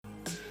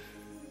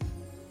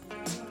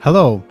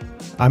Hello,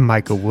 I'm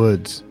Michael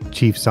Woods,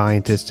 Chief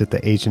Scientist at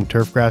the Asian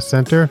Turfgrass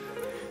Center.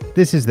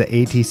 This is the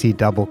ATC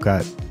Double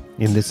Cut.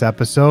 In this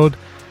episode,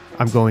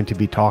 I'm going to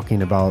be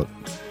talking about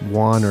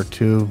one or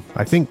two,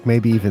 I think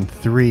maybe even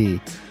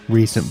three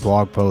recent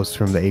blog posts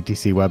from the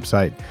ATC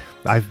website.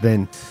 I've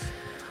been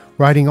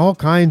writing all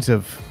kinds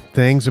of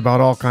things about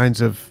all kinds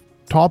of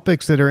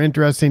topics that are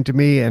interesting to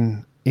me,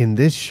 and in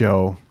this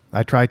show,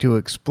 I try to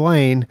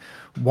explain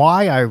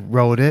why I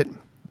wrote it,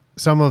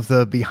 some of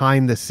the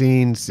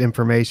behind-the-scenes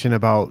information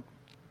about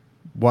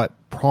what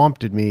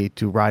prompted me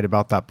to write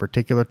about that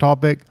particular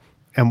topic,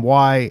 and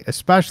why,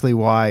 especially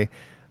why,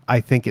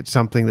 I think it's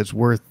something that's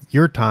worth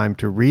your time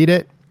to read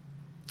it,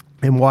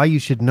 and why you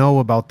should know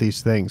about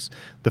these things.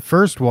 The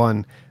first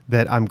one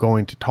that I'm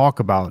going to talk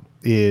about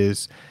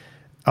is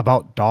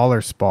about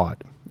dollar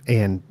spot,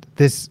 and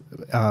this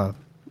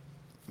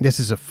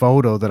is a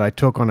photo that I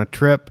took on a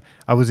trip.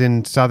 I was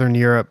in Southern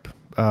Europe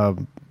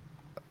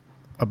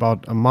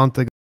about a month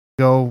ago,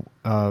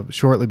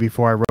 shortly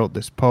before I wrote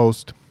this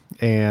post,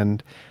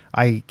 and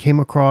I came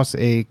across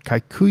a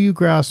kikuyu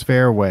grass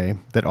fairway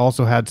that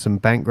also had some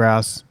bent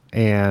grass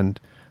and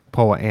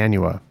poa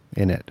annua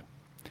in it.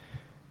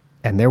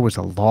 And there was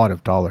a lot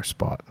of dollar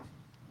spot.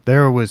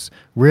 There was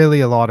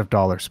really a lot of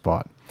dollar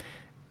spot.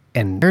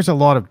 And there's a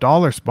lot of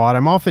dollar spot.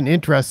 I'm often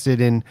interested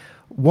in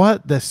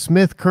what the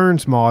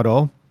Smith-Kearns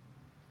model,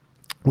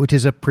 which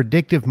is a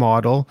predictive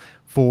model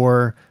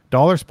for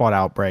dollar spot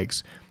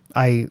outbreaks,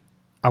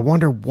 I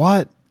wonder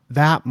what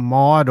that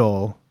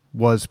model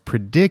was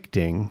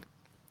predicting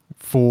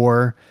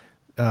for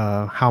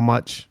how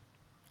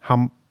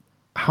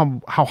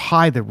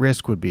high the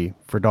risk would be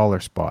for dollar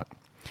spot.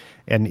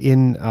 And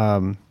in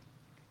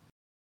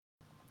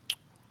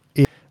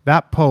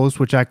that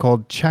post, which I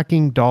called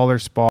Checking Dollar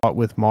Spot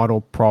with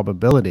Model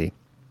Probability,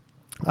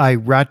 I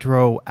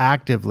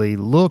retroactively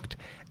looked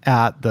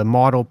at the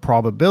model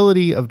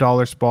probability of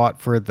dollar spot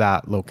for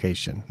that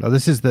location. Now,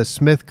 this is the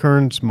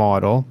Smith-Kearns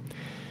model.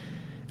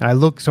 And I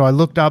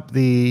looked up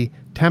the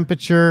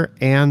temperature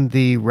and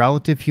the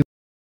relative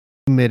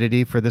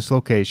humidity for this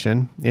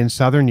location in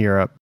Southern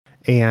Europe,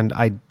 and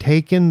I'd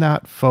taken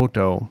that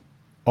photo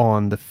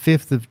on the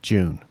 5th of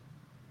June.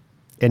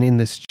 And in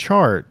this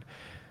chart,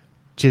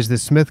 which is the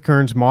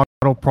Smith-Kearns model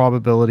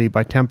probability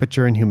by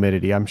temperature and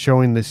humidity, I'm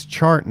showing this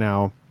chart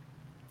now.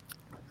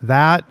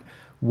 That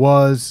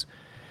was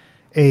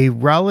a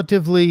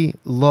relatively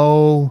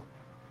low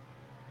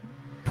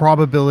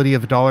probability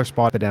of a dollar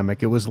spot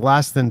epidemic. It was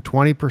less than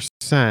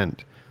 20%,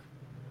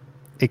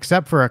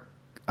 except for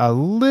a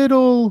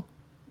little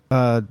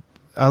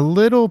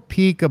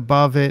peak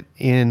above it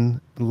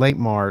in late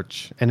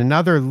March and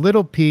another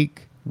little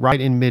peak right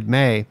in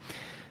mid-May.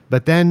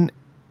 But then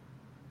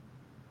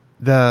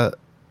the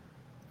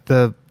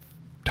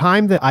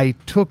time that I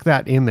took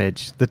that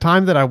image, the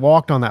time that I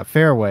walked on that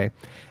fairway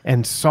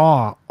and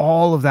saw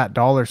all of that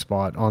dollar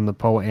spot on the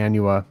poa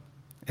annua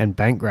and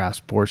bentgrass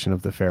portion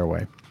of the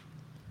fairway,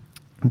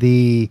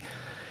 the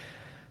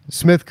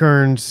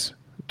Smith-Kearns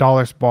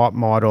dollar spot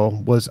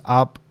model was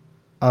up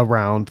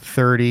around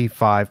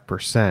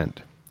 35%.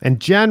 And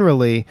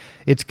generally,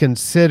 it's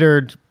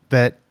considered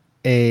that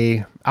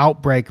a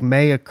outbreak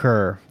may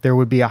occur. There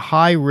would be a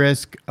high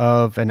risk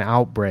of an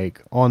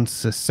outbreak on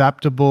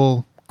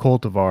susceptible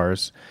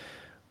cultivars.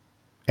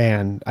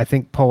 And I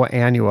think poa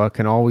annua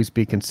can always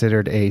be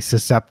considered a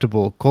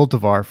susceptible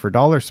cultivar for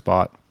dollar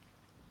spot.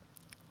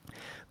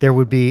 There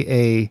would be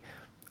a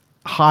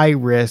high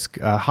risk,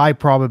 high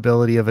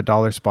probability of a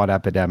dollar spot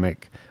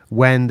epidemic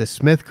when the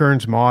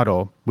Smith-Kearns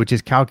model, which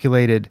is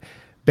calculated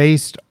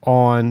based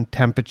on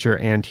temperature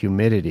and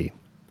humidity,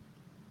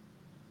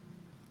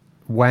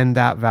 when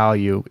that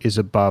value is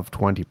above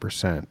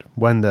 20%,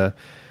 when the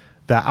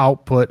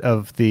output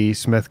of the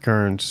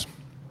Smith-Kearns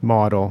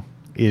model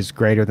is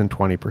greater than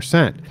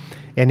 20%.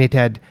 And it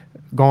had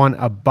gone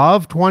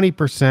above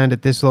 20%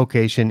 at this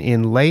location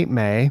in late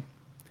May,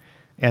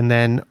 and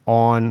then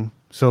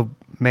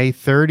May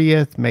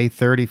 30th, May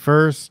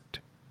 31st,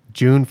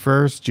 June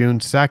 1st, June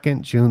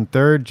 2nd, June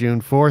 3rd,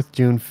 June 4th,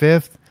 June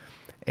 5th.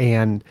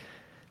 And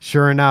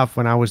sure enough,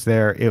 when I was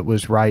there, it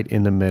was right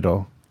in the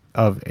middle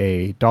of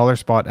a dollar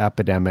spot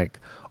epidemic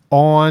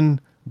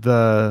on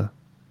the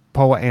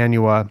poa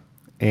annua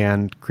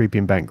and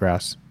creeping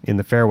bentgrass in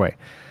the fairway.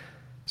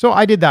 So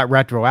I did that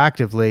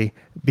retroactively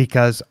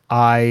because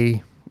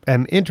I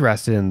am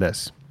interested in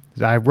this.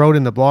 I wrote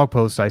in the blog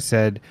post, I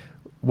said,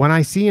 when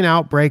I see an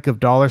outbreak of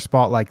dollar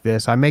spot like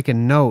this, I make a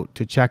note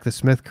to check the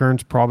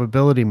Smith-Kearns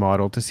probability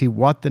model to see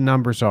what the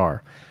numbers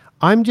are.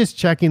 I'm just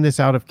checking this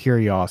out of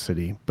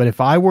curiosity, but if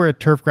I were a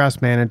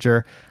turfgrass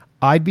manager,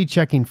 I'd be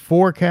checking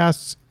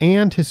forecasts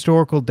and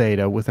historical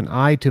data with an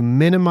eye to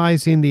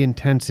minimizing the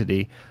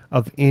intensity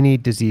of any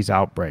disease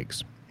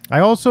outbreaks.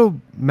 I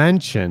also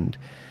mentioned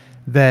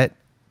that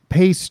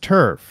Pace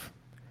Turf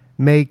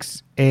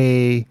makes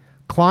a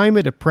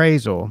climate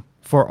appraisal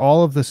for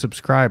all of the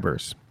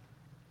subscribers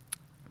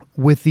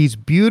with these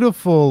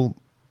beautiful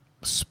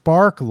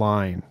spark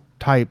line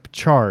type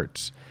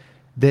charts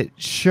that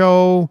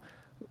show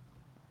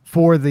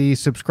for the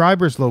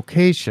subscriber's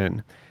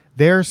location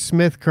their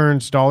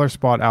Smith-Kearns dollar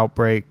spot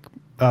outbreak,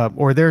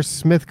 or their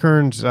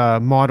Smith-Kearns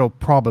model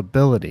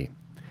probability.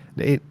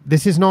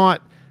 This is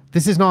not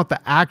the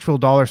actual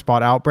dollar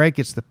spot outbreak.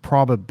 It's the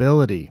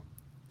probability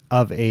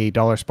of a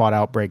dollar spot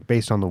outbreak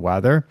based on the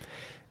weather.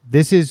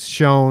 This is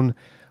shown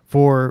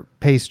for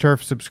Pace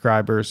Turf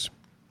subscribers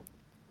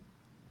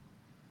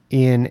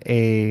in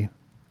a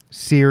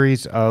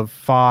series of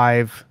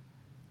 5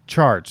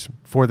 charts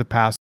for the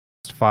past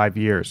 5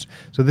 years.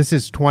 So this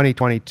is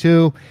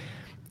 2022,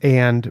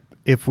 and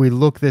if we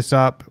look this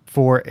up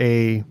for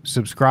a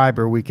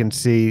subscriber, we can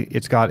see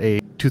it's got a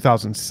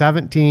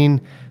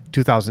 2017,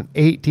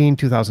 2018,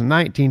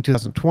 2019,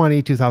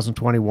 2020,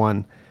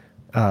 2021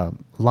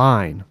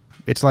 line.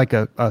 It's like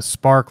a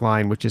spark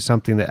line, which is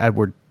something that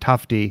Edward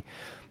Tufte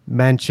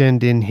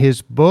mentioned in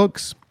his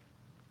books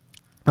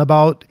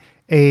about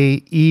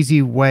a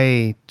easy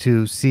way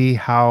to see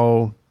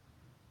how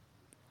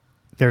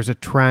there's a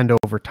trend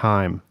over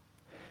time.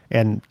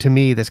 And to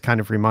me, this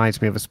kind of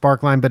reminds me of a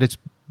spark line, but it's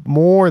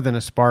more than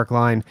a spark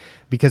line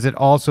because it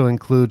also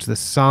includes the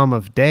sum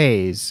of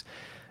days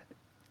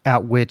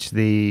at which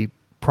the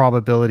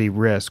probability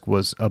risk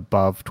was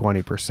above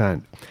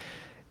 20%.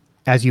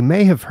 As you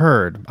may have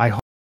heard, I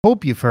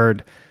hope you've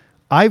heard,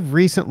 I've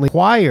recently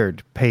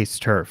acquired Pace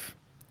Turf,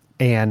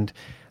 and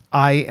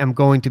I am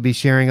going to be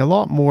sharing a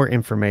lot more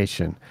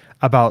information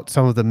about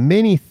some of the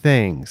many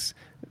things,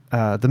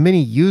 the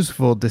many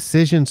useful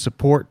decision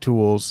support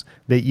tools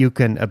that you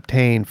can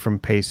obtain from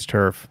Pace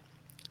Turf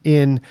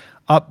in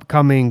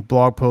upcoming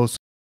blog posts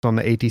on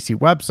the ATC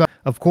website.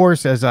 Of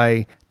course, as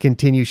I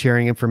continue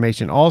sharing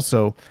information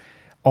also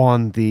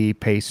on the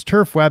Pace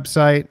Turf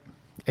website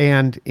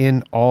and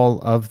in all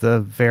of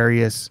the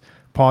various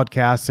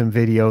podcasts and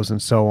videos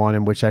and so on,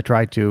 in which I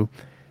try to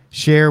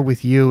share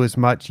with you as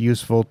much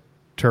useful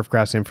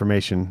turfgrass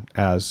information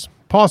as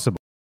possible.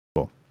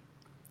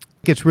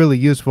 It's really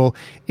useful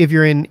if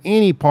you're in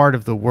any part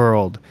of the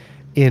world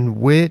in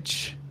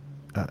which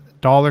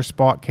dollar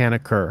spot can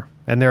occur.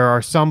 And there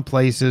are some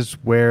places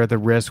where the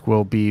risk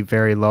will be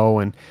very low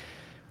and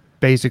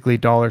basically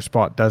dollar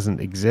spot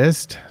doesn't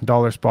exist.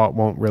 Dollar spot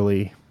won't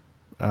really,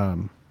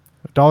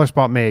 dollar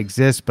spot may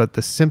exist, but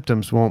the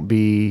symptoms won't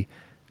be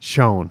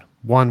shown.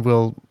 One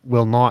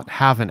will not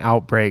have an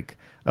outbreak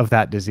of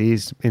that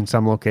disease in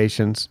some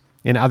locations.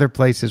 In other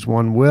places,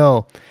 one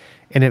will.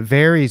 And it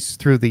varies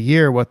through the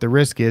year what the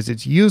risk is.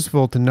 It's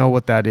useful to know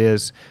what that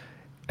is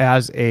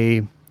as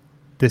a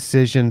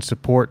decision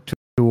support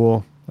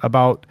tool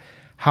about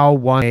how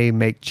one may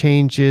make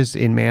changes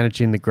in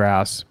managing the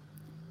grass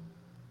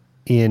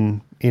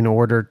in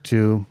order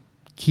to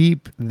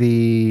keep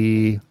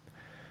the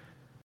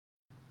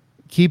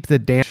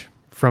damage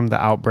from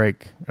the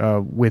outbreak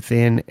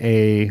within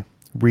a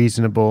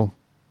reasonable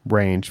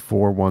range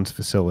for one's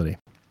facility.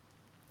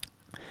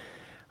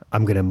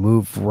 I'm going to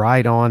move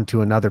right on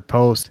to another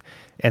post,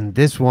 and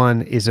this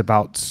one is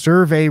about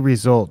survey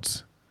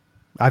results.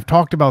 I've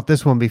talked about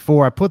this one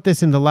before. I put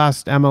this in the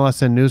last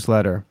MLSN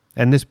newsletter,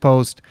 and this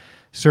post,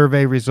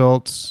 survey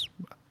results,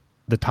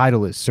 the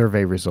title is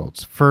Survey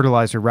Results,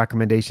 Fertilizer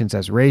Recommendations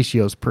as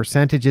Ratios,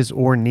 Percentages,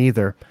 or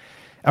Neither.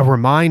 A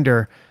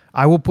reminder,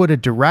 I will put a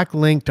direct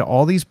link to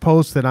all these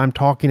posts that I'm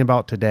talking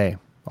about today.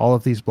 All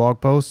of these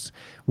blog posts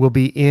will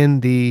be in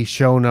the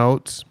show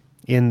notes,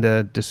 in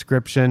the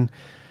description,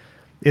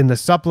 in the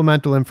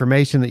supplemental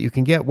information that you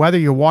can get, whether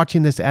you're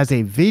watching this as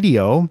a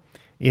video,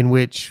 in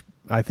which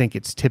I think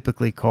it's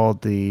typically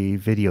called the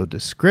video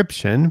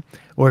description,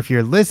 or if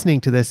you're listening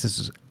to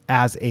this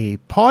as a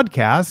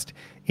podcast,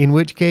 in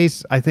which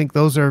case I think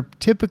those are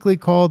typically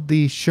called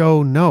the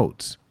show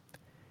notes.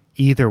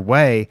 Either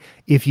way,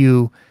 if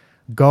you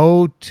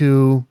go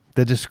to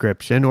the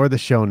description or the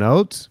show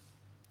notes,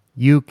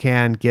 you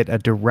can get a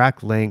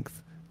direct link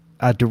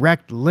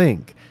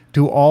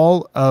to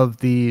all of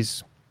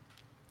these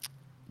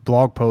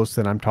blog posts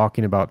that I'm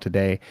talking about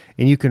today,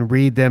 and you can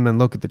read them and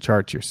look at the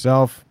charts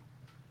yourself,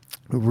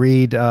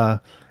 read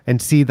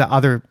and see the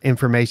other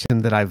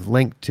information that I've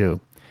linked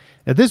to.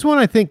 Now, this one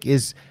I think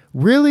is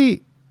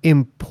really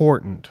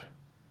important,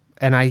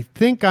 and I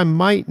think I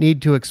might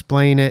need to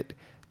explain it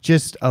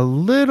just a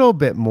little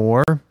bit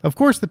more. Of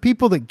course, the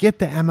people that get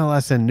the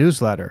MLSN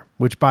newsletter,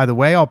 which, by the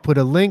way, I'll put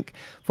a link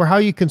for how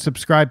you can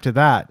subscribe to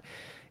that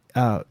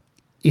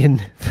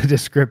in the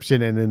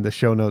description and in the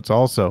show notes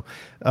also.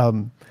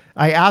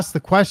 I asked the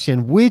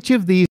question, which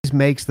of these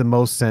makes the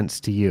most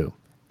sense to you?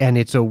 And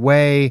it's a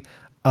way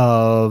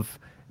of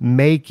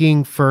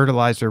making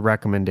fertilizer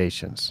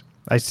recommendations.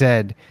 I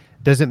said,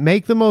 does it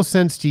make the most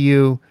sense to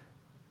you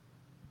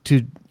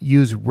to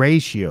use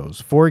ratios?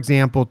 For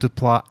example,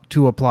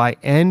 to apply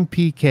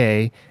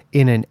NPK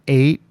in an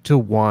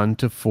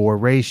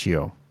 8:1:4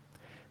 ratio.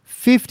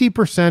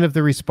 50% of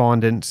the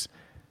respondents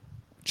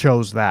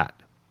chose that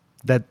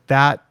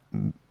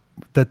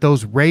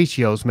those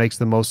ratios makes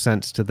the most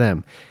sense to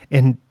them.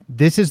 And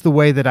this is the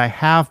way that I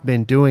have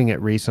been doing it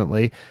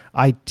recently.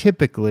 I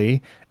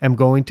typically am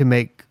going to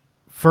make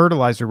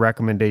fertilizer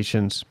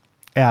recommendations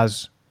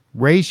as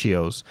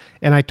ratios.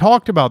 And I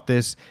talked about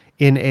this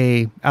in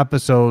a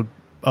episode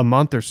a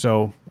month or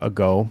so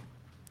ago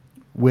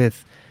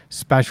with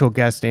special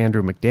guest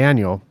Andrew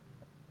McDaniel.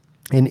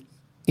 And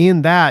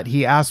in that,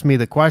 he asked me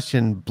the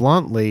question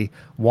bluntly,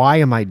 why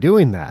am I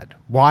doing that?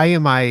 Why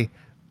am I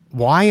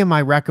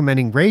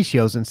recommending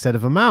ratios instead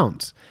of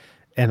amounts?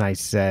 And I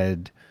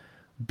said,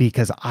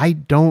 because I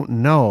don't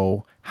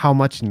know how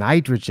much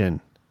nitrogen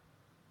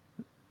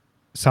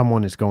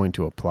someone is going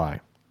to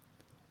apply.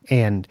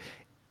 And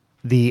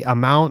the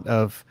amount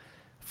of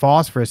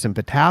phosphorus and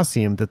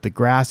potassium that the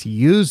grass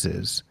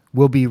uses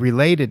will be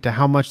related to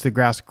how much the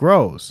grass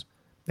grows.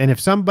 And if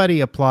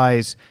somebody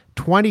applies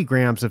 20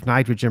 grams of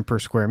nitrogen per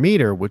square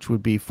meter, which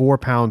would be 4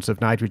 pounds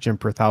of nitrogen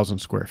per 1,000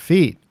 square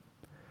feet,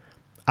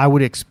 I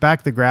would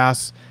expect the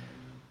grass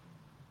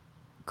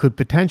could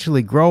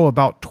potentially grow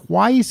about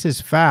twice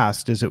as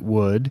fast as it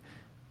would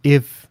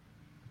if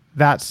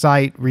that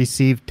site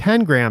received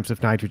 10 grams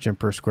of nitrogen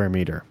per square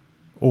meter,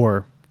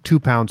 or 2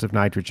 pounds of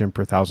nitrogen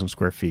per 1,000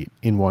 square feet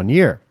in 1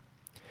 year.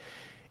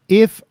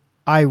 If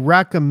I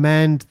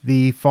recommend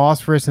the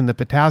phosphorus and the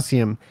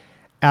potassium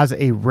as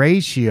a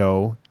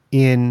ratio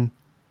in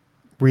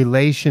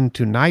relation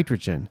to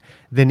nitrogen,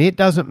 then it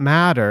doesn't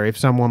matter if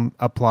someone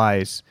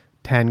applies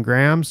 10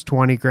 grams,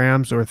 20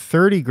 grams, or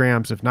 30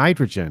 grams of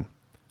nitrogen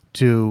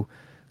to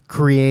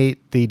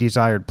create the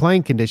desired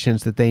playing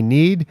conditions that they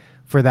need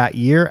for that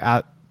year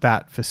at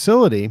that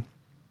facility.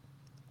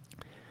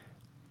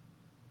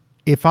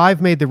 If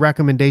I've made the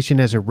recommendation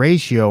as a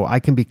ratio, I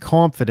can be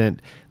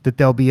confident that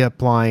they'll be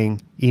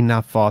applying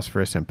enough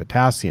phosphorus and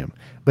potassium.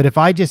 But if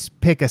I just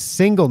pick a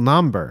single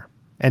number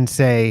and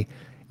say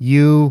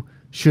you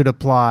should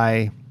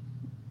apply,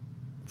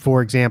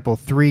 for example,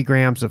 3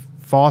 grams of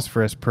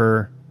phosphorus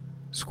per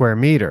square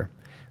meter,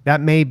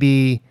 that may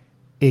be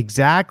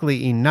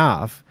exactly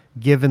enough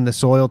given the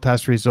soil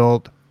test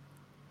result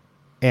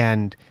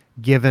and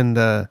given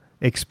the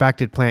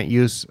expected plant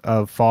use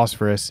of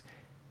phosphorus.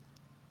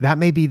 That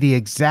may be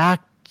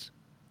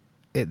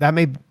that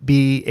may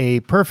be a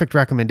perfect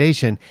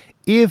recommendation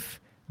if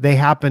they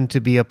happen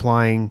to be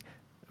applying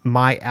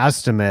my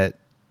estimate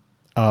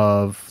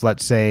of,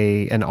 let's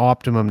say, an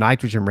optimum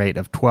nitrogen rate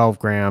of 12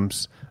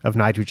 grams of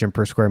nitrogen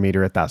per square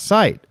meter at that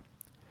site,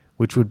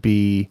 which would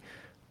be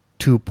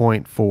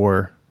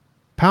 2.4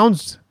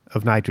 pounds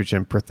of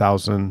nitrogen per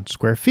 1,000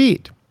 square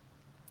feet.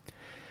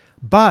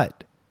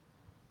 But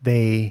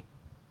they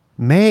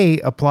may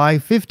apply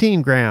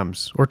 15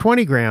 grams or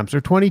 20 grams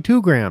or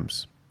 22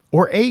 grams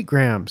or 8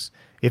 grams.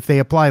 If they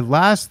apply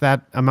less,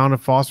 that amount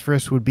of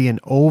phosphorus would be an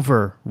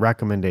over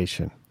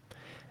recommendation.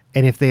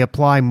 And if they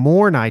apply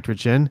more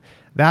nitrogen,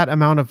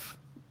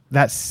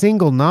 that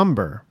single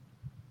number,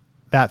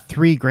 that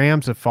 3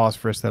 grams of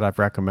phosphorus that I've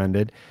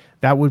recommended,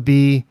 that would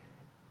be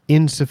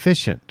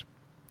insufficient.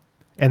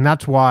 And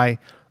that's why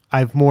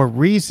I've more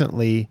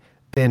recently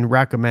been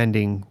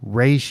recommending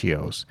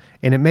ratios.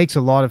 And it makes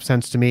a lot of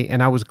sense to me.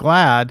 And I was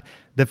glad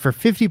that for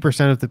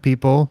 50% of the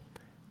people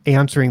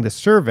answering the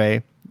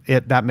survey,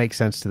 that makes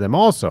sense to them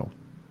also.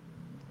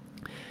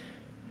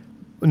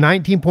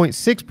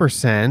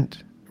 19.6%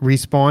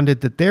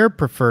 responded that their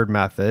preferred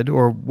method,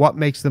 or what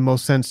makes the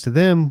most sense to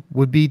them,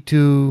 would be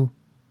to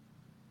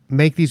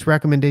make these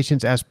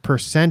recommendations as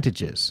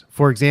percentages.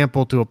 For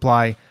example, to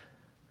apply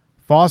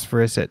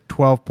phosphorus at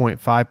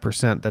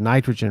 12.5% the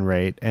nitrogen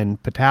rate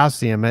and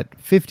potassium at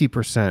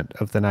 50%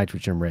 of the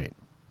nitrogen rate.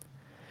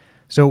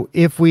 So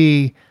if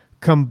we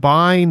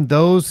combine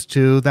those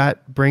two,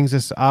 that brings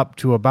us up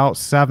to about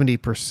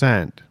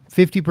 70%.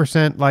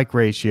 50% like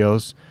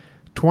ratios,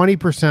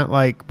 20%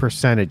 like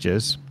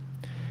percentages.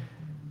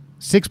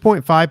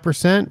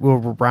 6.5%, we'll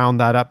round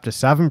that up to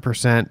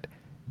 7%,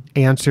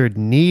 answered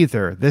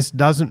neither. This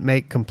doesn't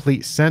make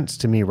complete sense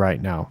to me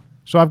right now.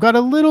 So I've got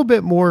a little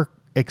bit more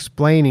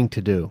explaining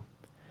to do.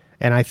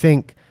 And I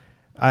think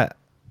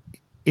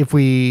if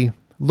we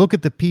look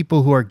at the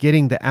people who are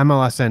getting the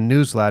MLSN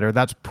newsletter,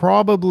 that's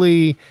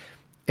probably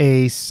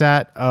a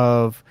set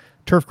of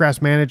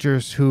turfgrass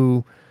managers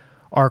who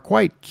are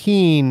quite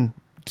keen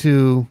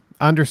to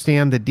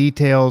understand the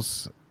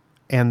details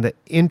and the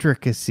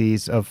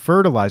intricacies of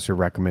fertilizer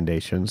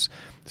recommendations.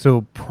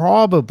 So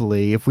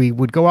probably if we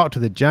would go out to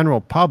the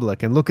general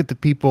public and look at the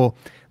people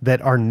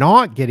that are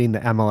not getting the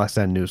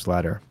MLSN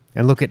newsletter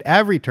and look at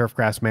every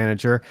turfgrass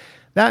manager,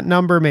 that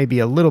number may be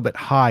a little bit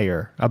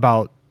higher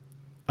about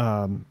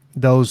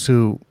those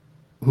who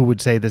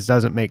would say this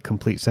doesn't make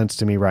complete sense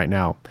to me right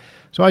now.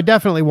 So I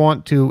definitely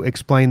want to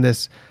explain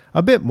this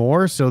a bit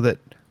more so that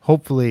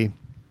hopefully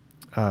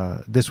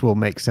this will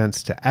make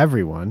sense to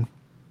everyone.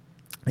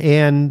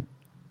 And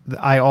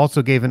I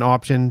also gave an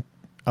option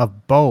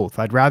of both.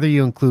 I'd rather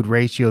you include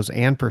ratios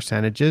and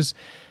percentages.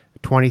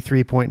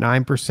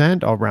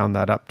 23.9%, I'll round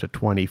that up to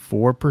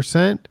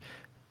 24%.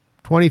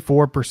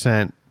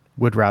 24%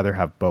 would rather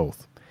have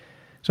both.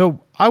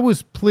 So I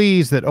was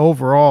pleased that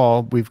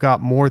overall we've got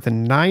more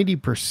than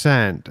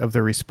 90% of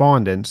the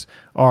respondents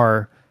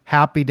are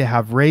happy to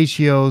have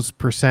ratios,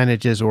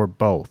 percentages, or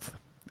both.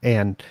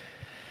 And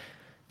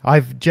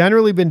I've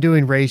generally been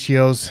doing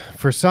ratios.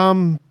 For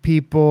some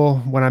people,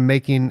 when I'm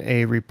making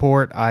a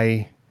report,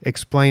 I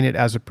explain it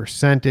as a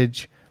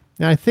percentage.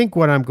 And I think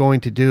what I'm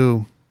going to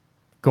do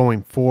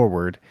going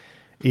forward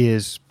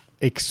is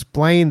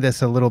explain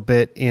this a little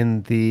bit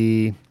in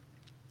the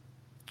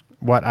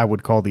what I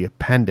would call the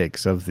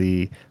appendix of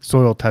the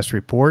soil test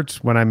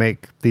reports when I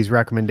make these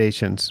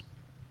recommendations,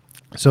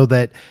 so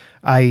that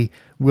I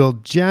will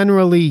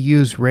generally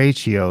use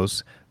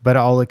ratios, but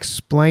I'll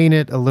explain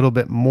it a little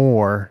bit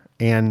more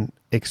and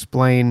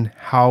explain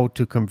how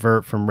to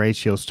convert from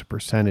ratios to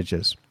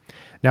percentages.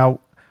 Now,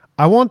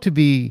 I want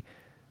to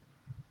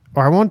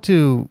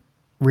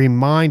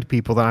remind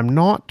people that I'm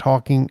not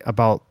talking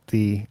about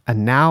the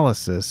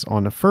analysis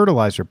on a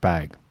fertilizer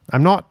bag.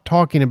 I'm not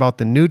talking about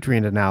the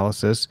nutrient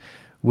analysis,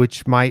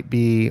 which might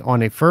be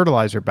on a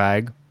fertilizer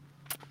bag.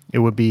 It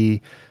would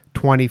be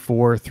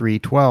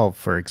 24:3:12,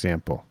 for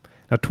example.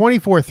 Now,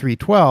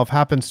 24:3:12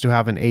 happens to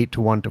have an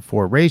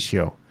 8:1:4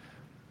 ratio,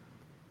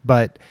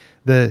 but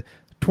the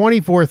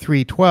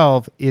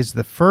 24:3:12 is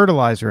the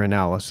fertilizer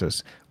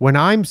analysis. When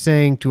I'm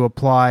saying to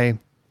apply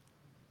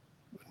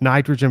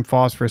nitrogen,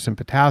 phosphorus, and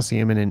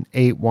potassium in an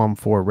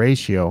 8:1:4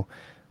 ratio,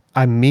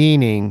 I'm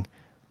meaning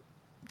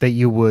that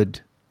you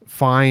would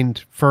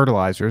find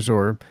fertilizers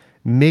or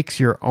mix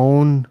your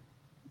own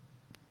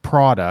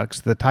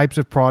products, the types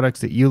of products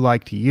that you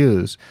like to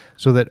use,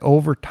 so that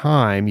over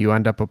time you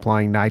end up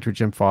applying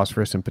nitrogen,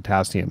 phosphorus, and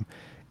potassium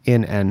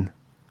in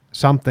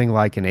something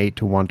like an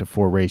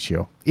 8:1:4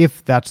 ratio,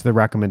 if that's the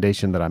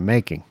recommendation that I'm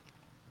making.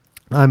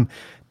 I'm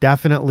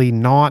definitely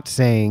not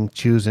saying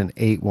choose an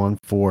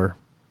 8:1:4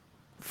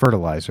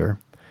 fertilizer.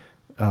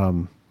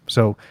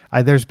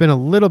 There's been a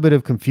little bit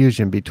of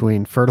confusion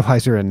between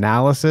fertilizer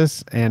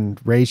analysis and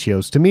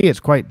ratios. To me, it's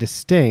quite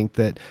distinct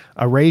that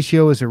a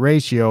ratio is a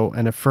ratio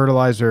and a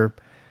fertilizer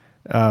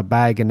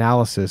bag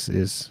analysis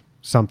is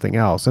something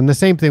else. And the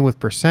same thing with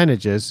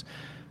percentages.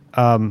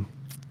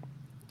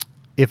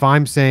 If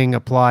I'm saying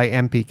apply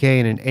NPK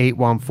in an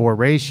 8:1:4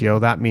 ratio,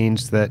 that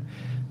means that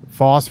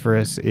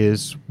phosphorus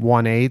is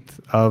 1/8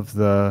 of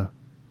the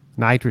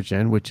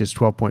nitrogen, which is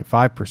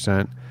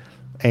 12.5%.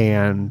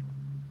 And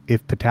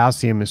if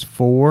potassium is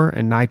 4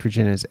 and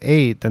nitrogen is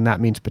 8, then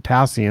that means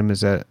potassium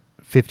is at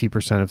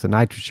 50% of the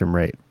nitrogen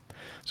rate.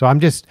 So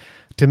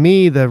to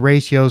me, the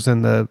ratios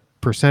and the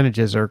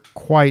percentages are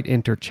quite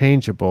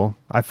interchangeable.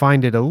 I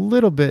find it a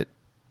little bit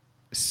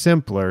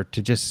simpler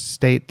to just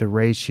state the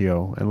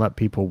ratio and let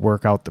people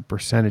work out the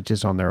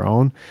percentages on their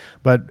own.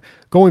 But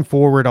going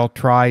forward, I'll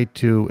try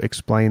to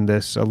explain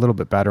this a little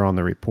bit better on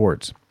the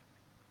reports.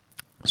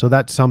 So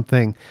that's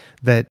something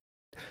that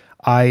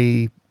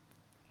I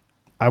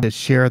would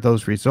share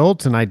those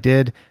results, and I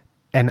did.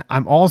 And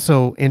I'm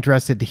also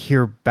interested to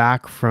hear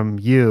back from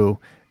you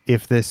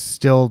if this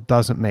still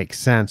doesn't make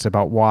sense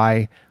about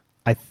why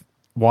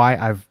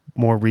I've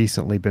more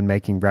recently been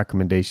making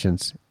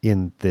recommendations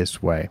in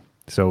this way.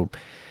 So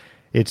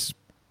it's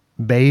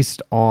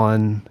based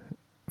on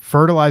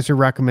fertilizer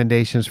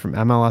recommendations from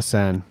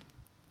MLSN.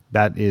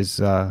 That is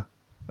a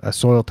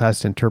soil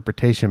test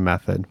interpretation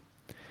method.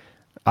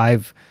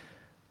 I've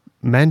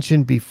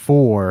mentioned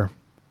before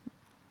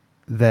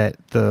that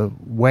the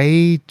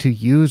way to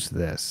use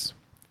this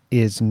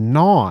is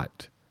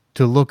not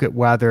to look at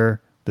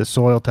whether the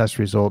soil test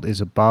result is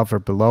above or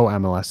below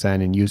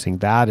MLSN and using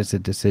that as a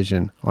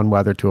decision on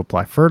whether to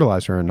apply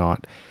fertilizer or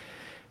not,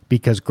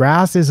 because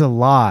grass is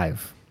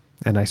alive,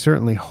 and I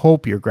certainly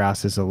hope your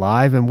grass is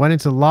alive, and when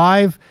it's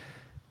alive,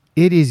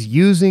 it is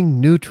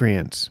using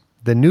nutrients.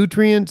 The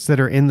nutrients that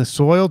are in the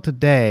soil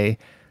today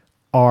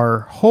are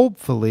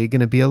hopefully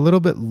going to be a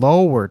little bit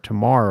lower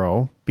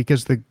tomorrow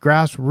because the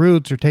grass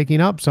roots are taking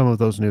up some of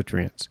those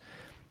nutrients.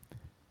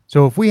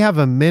 So if we have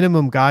a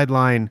minimum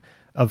guideline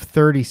of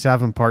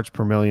 37 parts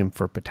per million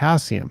for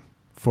potassium,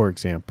 for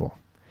example,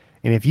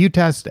 and if you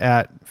test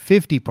at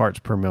 50 parts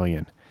per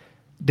million,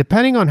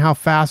 depending on how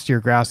fast your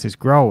grass is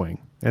growing,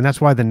 and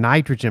that's why the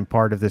nitrogen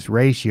part of this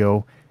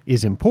ratio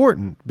is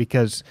important,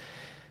 because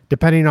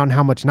depending on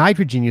how much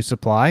nitrogen you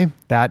supply,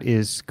 that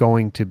is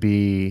going to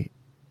be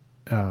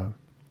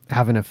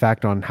have an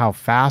effect on how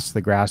fast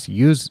the grass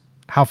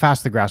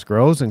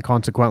grows, and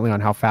consequently on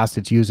how fast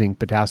it's using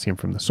potassium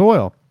from the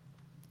soil.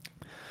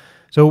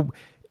 So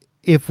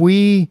if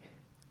we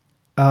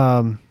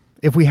have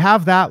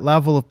that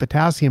level of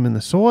potassium in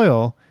the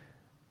soil,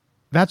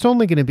 that's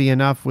only going to be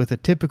enough with a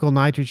typical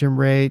nitrogen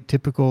rate,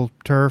 typical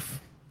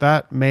turf.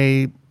 That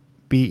may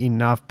be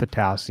enough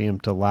potassium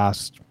to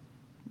last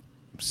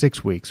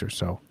 6 weeks or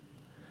so.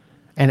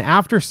 And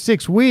after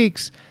 6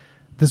 weeks,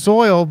 the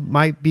soil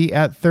might be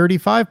at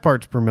 35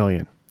 parts per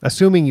million,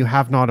 assuming you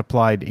have not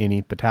applied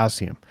any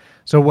potassium.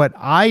 So what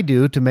I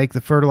do to make the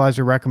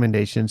fertilizer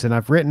recommendations, and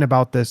I've written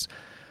about this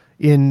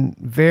in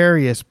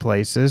various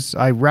places,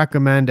 I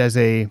recommend as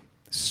a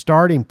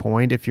starting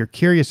point, if you're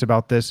curious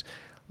about this,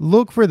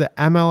 look for the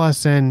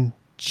MLSN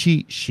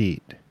cheat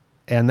sheet.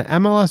 And the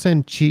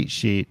MLSN cheat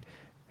sheet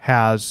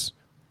has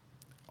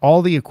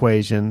all the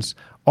equations,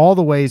 all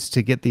the ways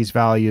to get these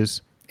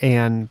values,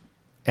 and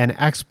an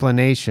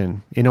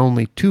explanation in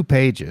only 2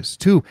 pages,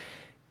 2,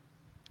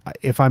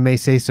 if I may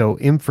say so,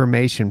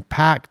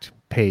 information-packed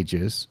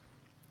pages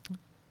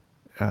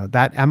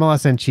that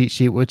MLSN cheat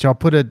sheet, which I'll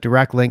put a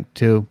direct link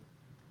to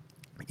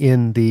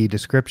in the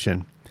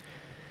description.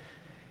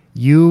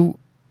 You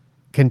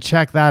can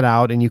check that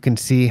out and you can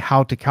see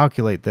how to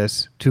calculate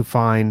this to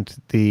find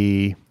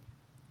the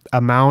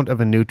amount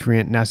of a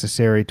nutrient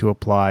necessary to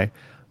apply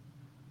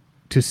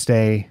to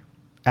stay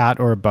at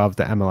or above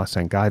the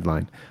MLSN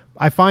guideline.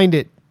 I find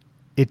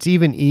it's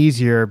even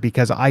easier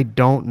because I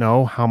don't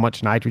know how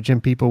much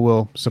nitrogen people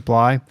will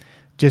supply,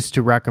 just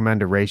to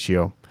recommend a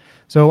ratio.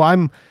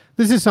 So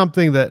this is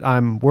something that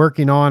I'm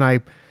working on. I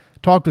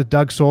talked with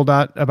Doug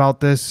Soldat about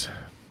this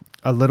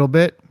a little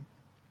bit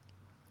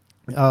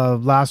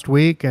last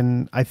week,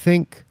 and I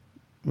think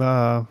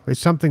it's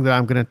something that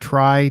I'm going to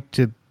try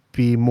to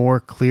be more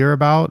clear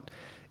about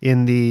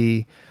in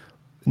the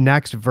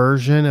next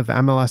version of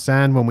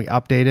MLSN when we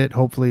update it,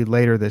 hopefully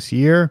later this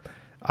year.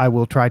 I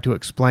will try to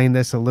explain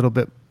this a little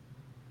bit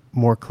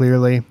more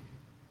clearly.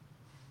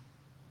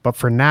 But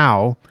for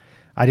now,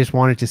 I just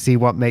wanted to see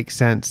what makes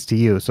sense to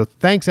you. So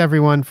thanks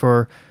everyone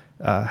for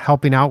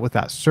helping out with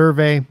that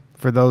survey,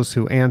 for those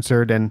who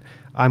answered. And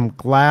I'm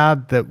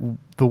glad that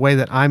the way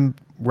that I'm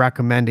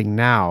recommending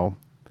now,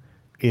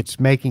 it's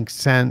making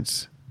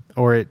sense,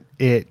 or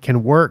it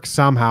can work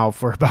somehow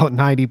for about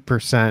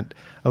 90%,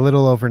 a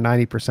little over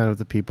 90% of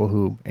the people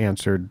who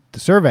answered the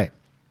survey.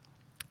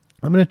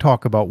 I'm going to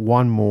talk about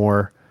one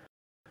more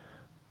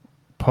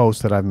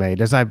post that I've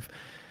made. As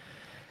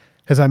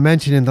I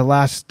mentioned in the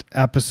last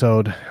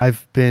episode,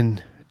 I've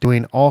been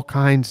doing all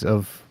kinds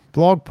of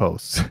blog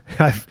posts.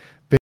 I've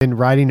been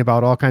writing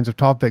about all kinds of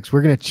topics.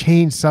 We're going to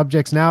change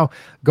subjects now,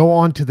 go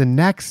on to the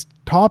next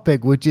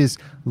topic, which is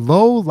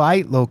low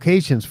light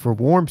locations for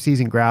warm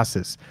season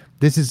grasses.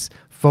 This is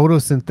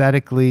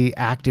photosynthetically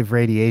active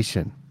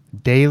radiation,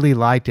 daily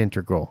light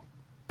integral,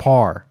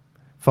 PAR.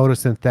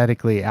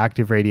 Photosynthetically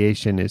active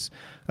radiation is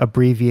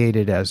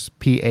abbreviated as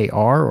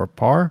PAR or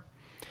PAR.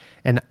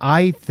 And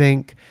I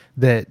think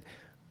that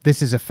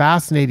this is a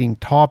fascinating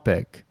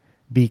topic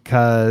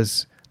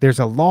because there's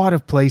a lot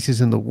of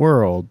places in the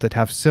world that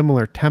have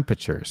similar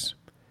temperatures.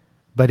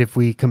 But if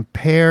we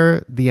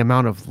compare the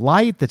amount of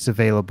light that's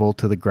available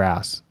to the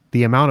grass,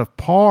 the amount of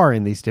PAR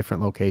in these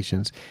different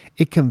locations,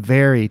 it can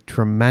vary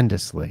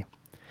tremendously.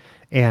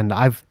 And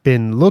I've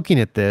been looking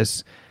at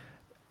this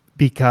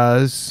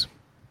because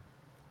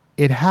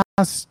it has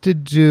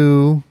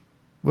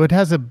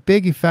a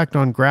big effect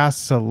on grass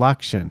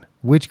selection.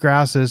 Which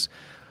grasses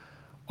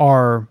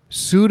are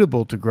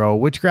suitable to grow,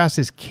 which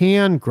grasses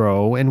can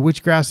grow, and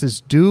which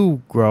grasses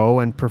do grow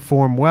and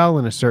perform well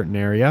in a certain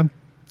area,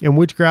 and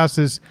which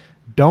grasses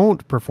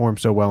don't perform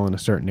so well in a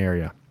certain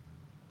area.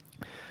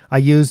 I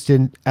used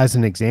as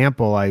an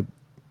example, I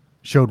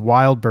showed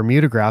wild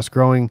Bermuda grass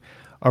growing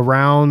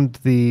around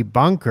the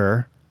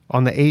bunker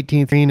on the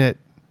 18th green at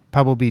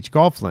Pebble Beach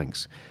Golf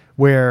Links,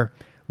 where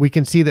we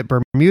can see that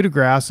Bermuda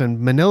grass and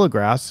Manila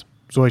grass,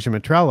 Zoysia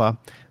matrella,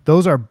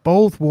 those are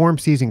both warm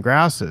season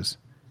grasses.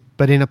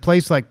 But in a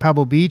place like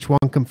Pebble Beach,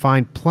 one can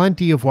find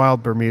plenty of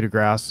wild Bermuda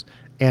grass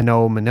and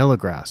no Manila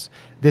grass.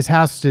 This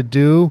has to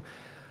do,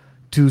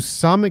 to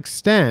some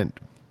extent,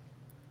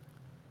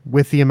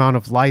 with the amount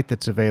of light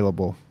that's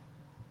available.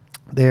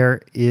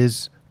 There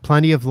is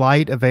plenty of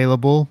light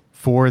available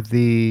for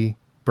the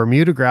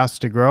Bermuda grass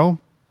to grow.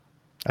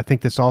 I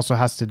think this also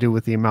has to do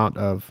with the amount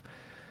of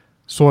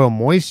soil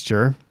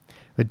moisture.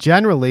 But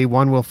generally,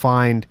 one will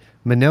find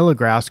Manila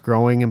grass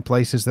growing in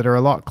places that are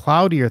a lot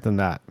cloudier than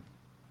that.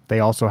 They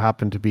also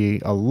happen to be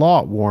a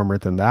lot warmer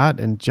than that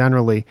and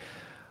generally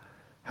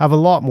have a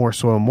lot more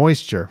soil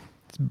moisture.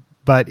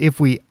 But if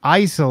we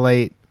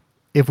isolate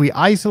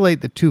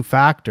the two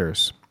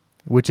factors,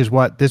 which is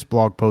what this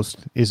blog post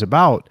is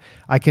about,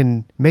 I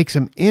can make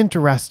some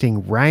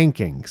interesting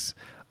rankings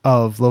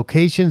of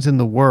locations in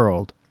the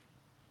world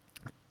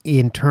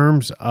in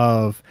terms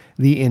of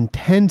the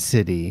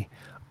intensity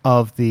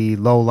of the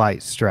low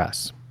light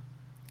stress,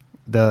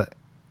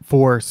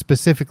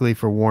 specifically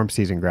for warm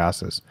season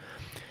grasses.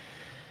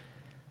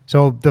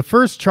 So the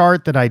first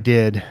chart that I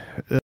did,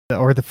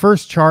 or the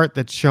first chart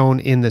that's shown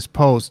in this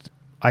post,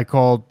 I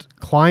called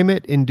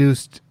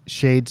climate-induced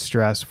shade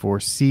stress for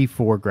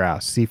C4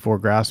 grass. C4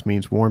 grass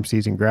means warm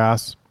season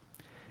grass.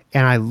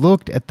 And I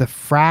looked at the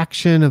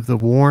fraction of the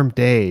warm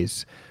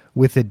days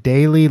with a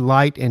daily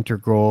light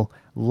integral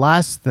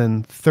less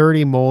than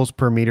 30 moles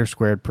per meter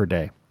squared per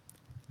day.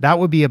 That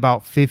would be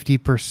about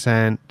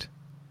 50%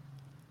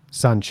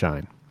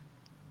 sunshine.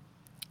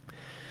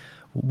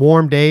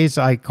 Warm days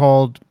I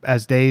called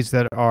as days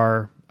that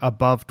are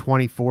above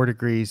 24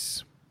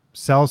 degrees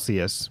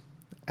Celsius,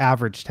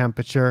 average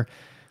temperature.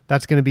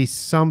 That's going to be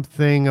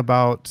something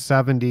about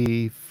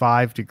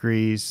 75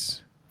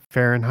 degrees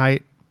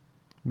Fahrenheit,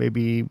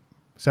 maybe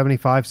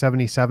 75,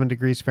 77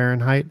 degrees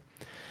Fahrenheit.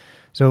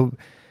 So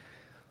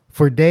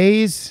for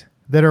days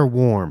that are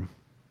warm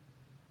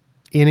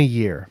in a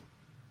year,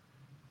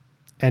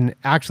 and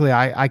actually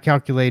I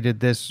calculated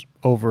this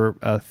over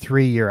a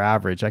 3-year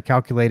average. I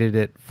calculated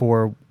it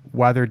for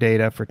weather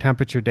data, for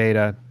temperature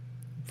data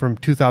from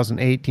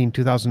 2018,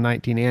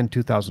 2019, and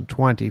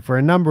 2020 for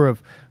a number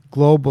of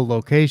global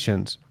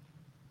locations.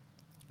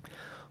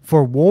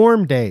 For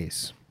warm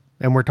days,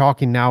 and we're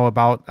talking now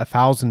about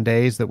 1,000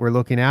 days that we're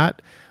looking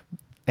at,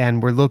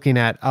 and we're looking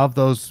at, of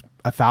those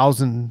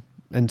 1,000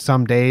 and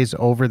some days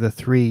over the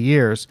 3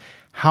 years,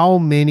 how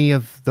many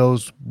of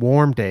those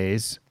warm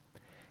days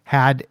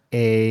had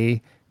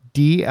a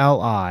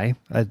DLI,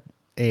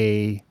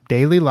 a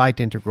daily light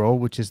integral,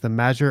 which is the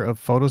measure of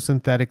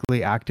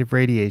photosynthetically active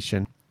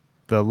radiation,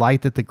 the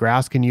light that the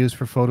grass can use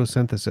for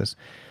photosynthesis.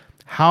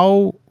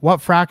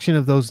 What fraction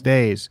of those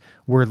days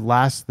were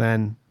less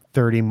than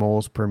 30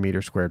 moles per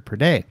meter squared per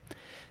day?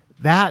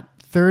 That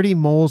 30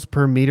 moles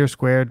per meter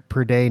squared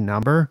per day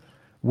number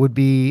would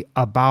be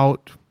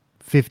about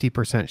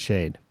 50%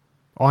 shade.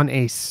 On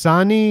a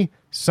sunny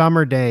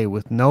summer day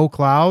with no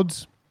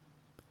clouds,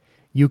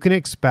 you can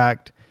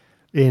expect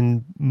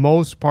in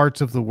most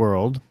parts of the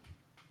world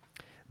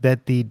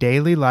that the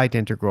daily light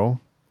integral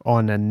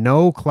on a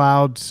no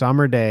cloud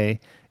summer day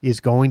is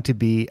going to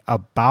be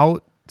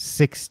about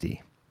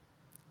 60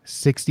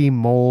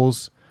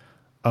 moles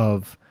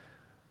of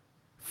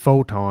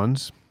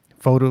photons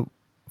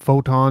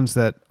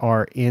that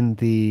are in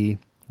the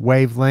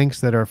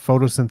wavelengths that are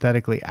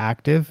photosynthetically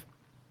active,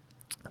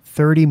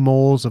 30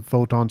 moles of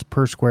photons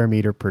per square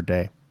meter per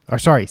day.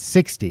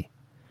 60.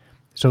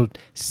 So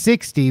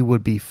 60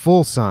 would be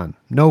full sun,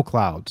 no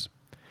clouds.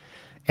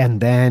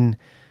 And then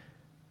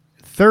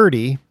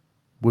 30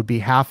 would be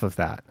half of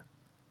that.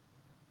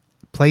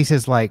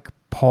 Places like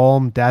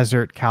Palm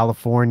Desert,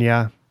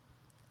 California,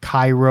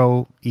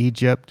 Cairo,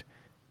 Egypt,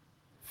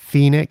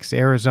 Phoenix,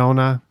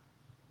 Arizona,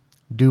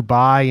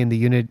 Dubai in the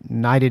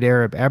United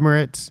Arab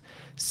Emirates,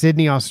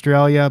 Sydney,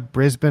 Australia,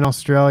 Brisbane,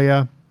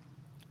 Australia,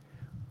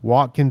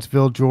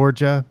 Watkinsville,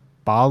 Georgia,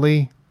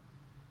 Bali,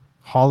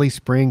 Holly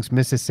Springs,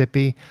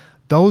 Mississippi.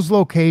 Those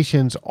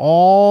locations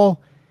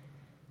all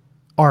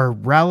are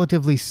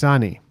relatively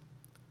sunny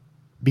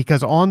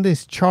because on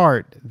this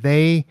chart,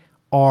 they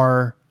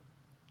are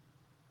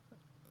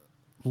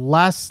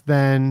less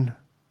than,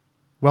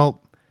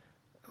 well,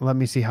 let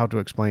me see how to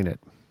explain it.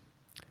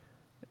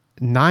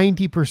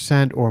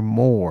 90% or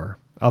more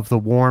of the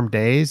warm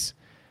days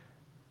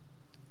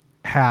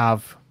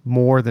have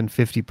more than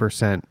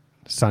 50%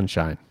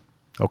 sunshine.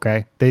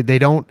 Okay? They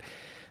don't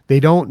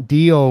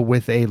deal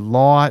with a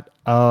lot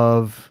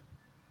of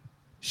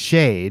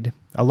shade,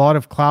 a lot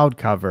of cloud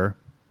cover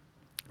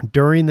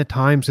during the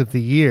times of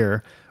the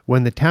year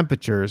when the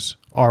temperatures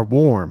are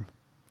warm.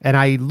 And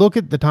I look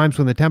at the times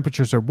when the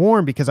temperatures are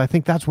warm because I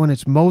think that's when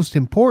it's most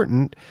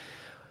important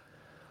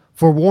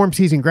for warm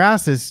season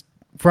grasses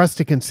for us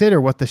to consider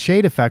what the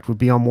shade effect would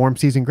be on warm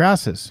season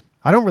grasses.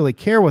 I don't really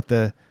care what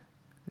the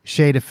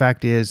shade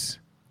effect is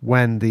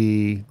when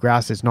the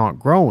grass is not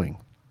growing.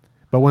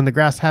 But when the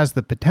grass has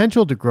the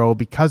potential to grow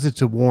because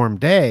it's a warm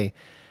day,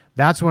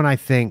 that's when I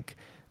think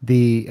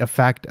the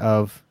effect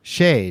of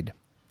shade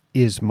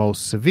is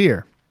most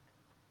severe.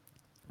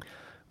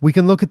 We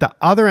can look at the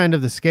other end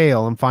of the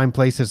scale and find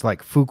places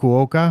like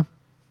Fukuoka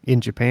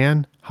in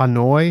Japan,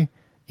 Hanoi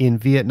in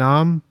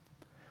Vietnam,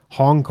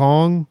 Hong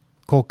Kong,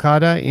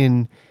 Kolkata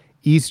in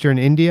eastern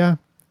India,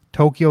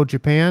 Tokyo,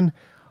 Japan.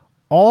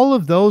 All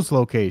of those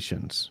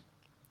locations,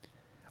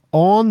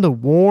 on the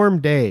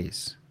warm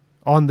days,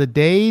 on the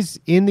days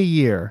in the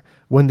year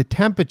when the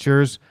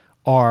temperatures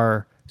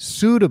are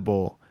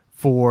suitable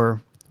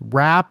for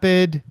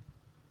rapid,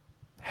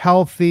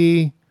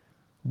 healthy,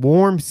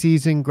 warm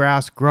season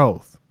grass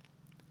growth,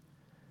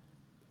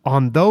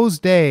 on those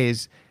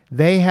days,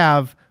 they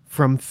have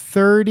from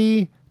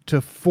 30 to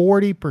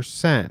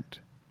 40%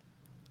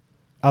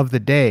 of the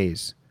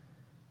days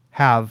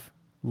have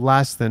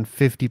less than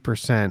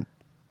 50%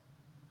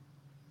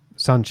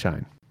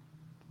 sunshine,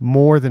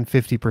 more than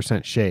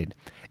 50% shade.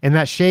 And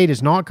that shade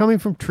is not coming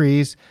from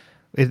trees.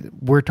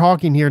 We're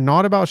talking here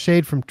not about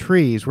shade from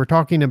trees. We're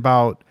talking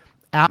about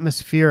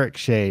atmospheric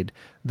shade,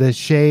 the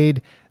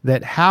shade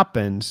that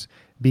happens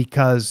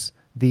because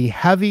the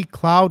heavy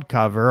cloud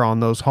cover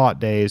on those hot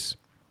days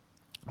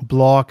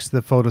blocks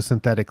the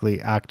photosynthetically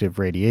active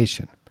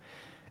radiation.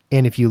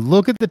 And if you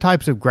look at the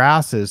types of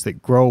grasses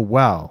that grow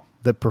well,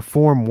 that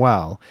perform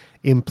well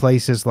in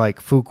places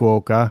like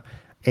Fukuoka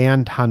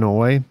and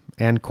Hanoi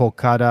and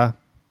Kolkata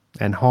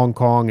and Hong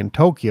Kong and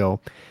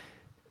Tokyo,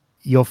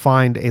 you'll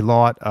find a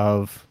lot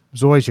of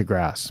zoysia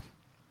grass.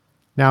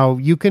 Now,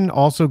 you can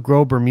also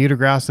grow Bermuda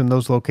grass in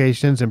those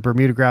locations, and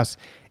Bermuda grass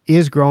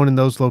is grown in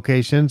those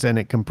locations, and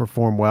it can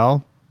perform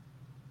well.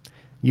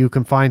 You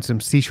can find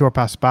some seashore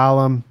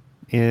paspalum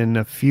in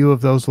a few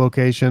of those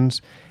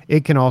locations.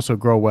 It can also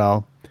grow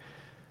well.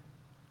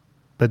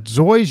 But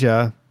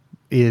zoysia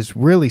is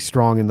really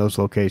strong in those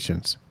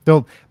locations.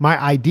 So my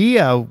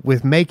idea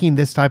with making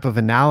this type of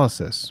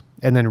analysis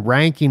and then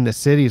ranking the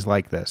cities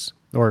like this,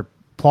 or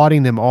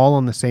plotting them all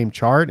on the same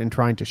chart and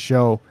trying to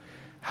show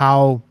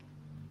how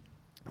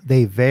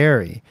they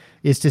vary,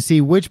 is to see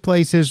which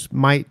places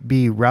might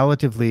be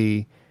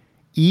relatively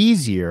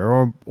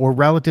easier or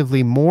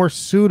relatively more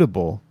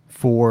suitable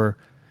for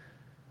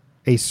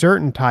a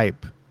certain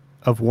type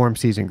of warm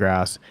season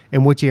grass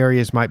and which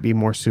areas might be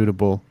more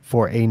suitable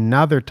for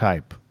another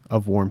type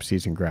of warm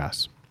season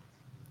grass.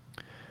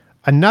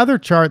 Another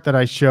chart that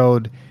I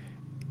showed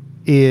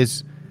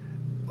is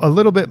a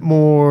little bit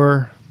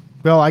more,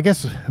 well, I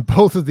guess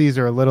both of these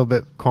are a little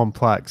bit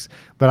complex,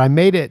 but I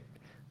made it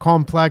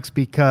complex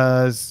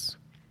because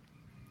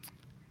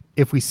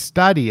if we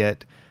study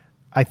it,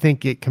 I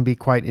think it can be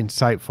quite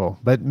insightful.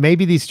 But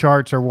maybe these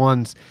charts are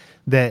ones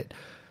that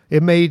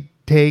it may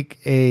take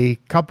a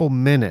couple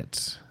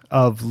minutes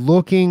of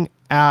looking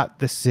at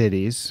the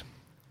cities,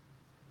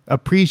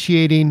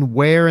 appreciating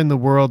where in the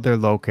world they're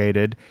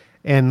located,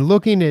 and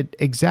looking at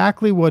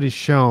exactly what is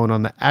shown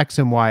on the X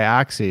and Y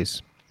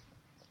axes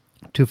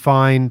to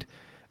find,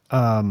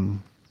 to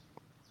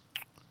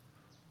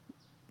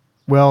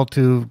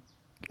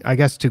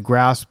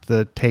grasp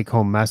the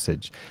take-home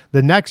message.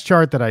 The next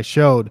chart that I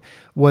showed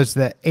was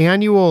the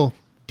annual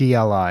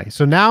DLI.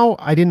 So now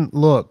I didn't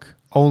look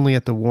only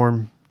at the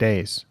warm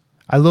days.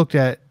 I looked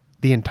at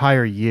the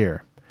entire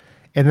year.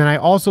 And then I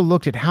also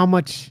looked at how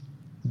much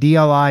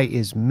DLI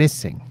is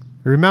missing.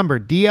 Remember,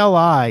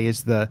 DLI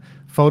is the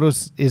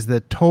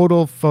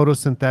total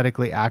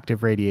photosynthetically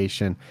active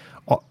radiation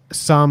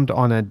summed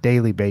on a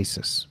daily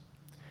basis.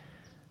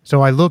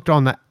 So I looked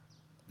on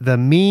the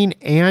mean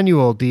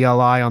annual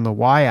DLI on the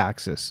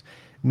y-axis,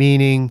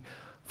 meaning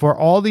for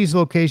all these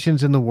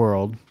locations in the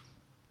world,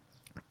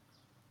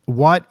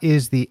 what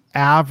is the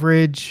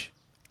average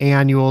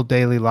annual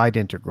daily light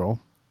integral?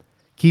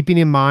 Keeping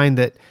in mind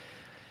that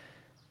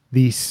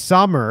the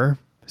summer,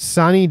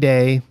 sunny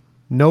day,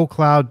 no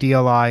cloud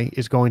DLI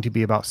is going to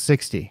be about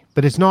 60,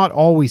 but it's not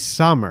always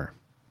summer.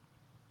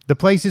 The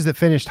places that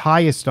finished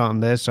highest on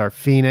this are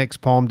Phoenix,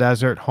 Palm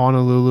Desert,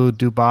 Honolulu,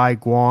 Dubai,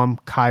 Guam,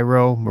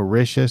 Cairo,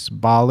 Mauritius,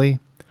 Bali.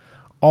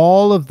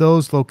 All of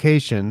those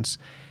locations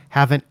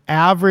have an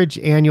average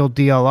annual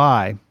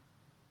DLI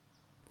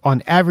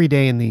on every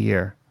day in the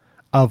year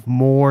of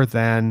more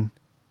than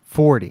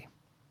 40,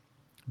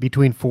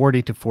 between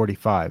 40 to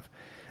 45.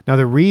 Now,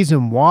 the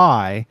reason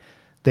why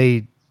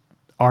they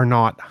are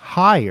not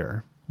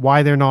higher,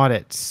 why they're not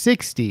at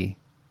 60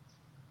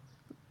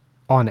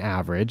 on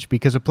average,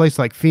 because a place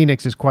like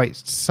Phoenix is quite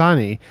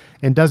sunny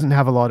and doesn't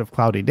have a lot of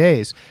cloudy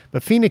days,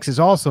 but Phoenix is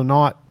also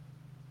not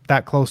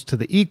that close to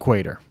the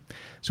equator.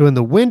 So in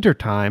the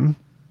wintertime,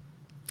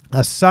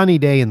 a sunny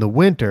day in the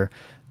winter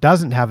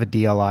doesn't have a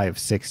DLI of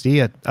 60.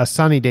 A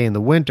sunny day in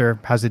the winter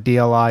has a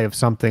DLI of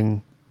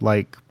something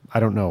like,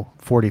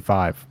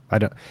 45.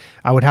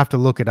 I would have to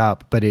look it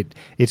up, but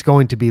it's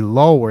going to be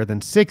lower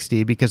than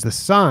 60 because the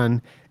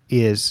sun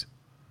is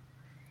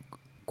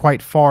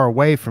quite far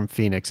away from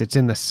Phoenix. It's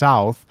in the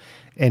south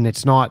and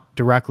it's not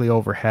directly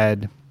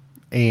overhead,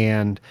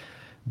 and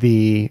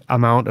the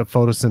amount of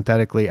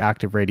photosynthetically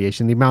active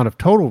radiation, the amount of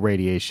total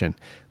radiation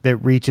that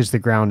reaches the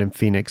ground in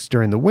Phoenix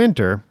during the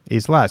winter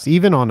is less,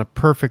 even on a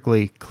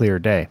perfectly clear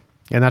day.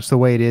 And that's the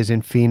way it is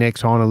in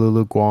Phoenix,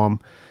 Honolulu, Guam,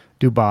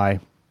 Dubai.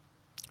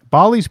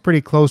 Bali's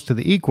pretty close to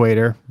the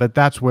equator, but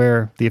that's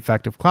where the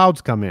effective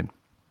clouds come in.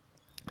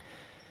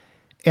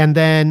 And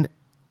then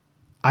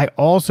I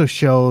also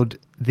showed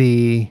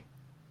the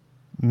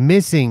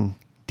missing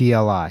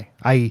DLI.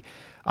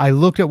 I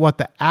looked at what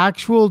the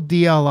actual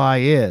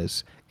DLI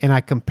is, and I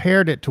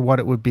compared it to what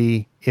it would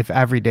be if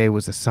every day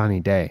was a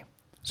sunny day.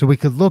 So we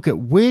could look at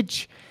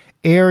which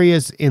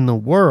areas in the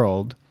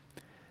world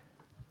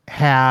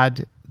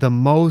had the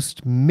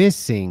most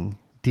missing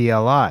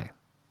DLI.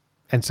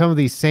 And some of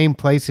these same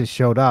places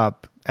showed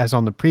up as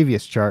on the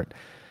previous chart.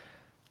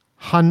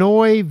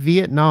 Hanoi,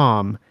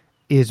 Vietnam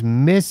is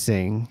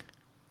missing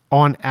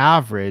on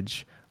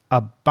average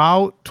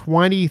about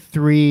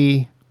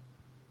 23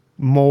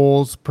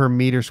 moles per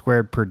meter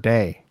squared per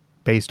day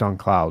based on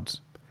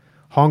clouds.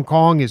 Hong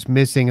Kong is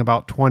missing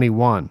about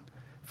 21.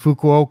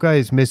 Fukuoka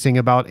is missing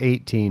about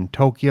 18.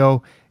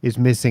 Tokyo is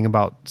missing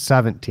about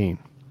 17.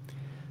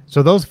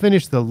 So those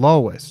finished the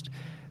lowest.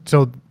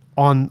 So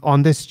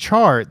on this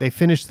chart, they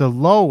finished the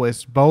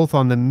lowest both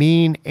on the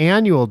mean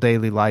annual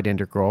daily light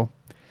integral,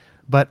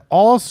 but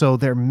also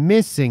they're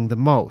missing the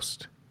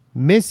most.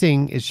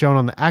 Missing is shown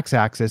on the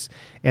x-axis,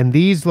 and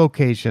these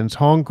locations,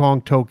 Hong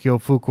Kong, Tokyo,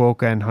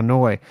 Fukuoka, and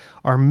Hanoi,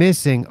 are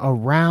missing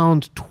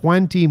around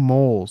 20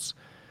 moles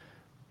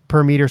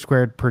per meter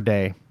squared per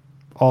day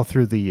all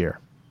through the year.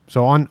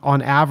 So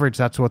on average,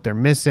 that's what they're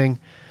missing.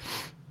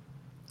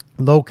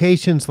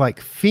 Locations like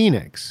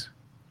Phoenix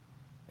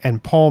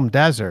and Palm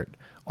Desert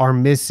are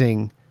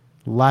missing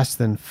less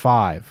than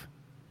 5,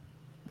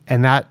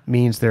 and that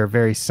means they're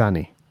very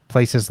sunny.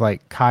 Places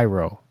like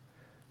Cairo,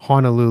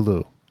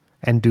 Honolulu,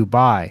 and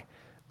Dubai,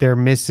 they're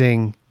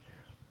missing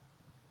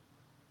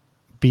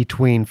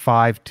between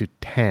 5 to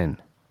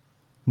 10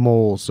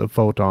 moles of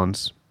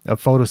photons,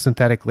 of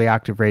photosynthetically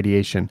active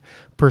radiation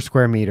per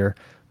square meter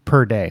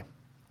per day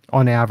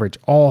on average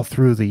all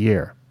through the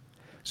year.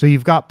 So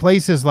you've got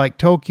places like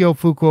Tokyo,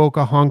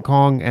 Fukuoka, Hong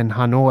Kong, and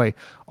Hanoi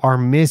are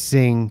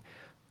missing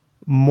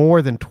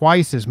more than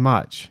twice as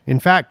much. In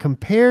fact,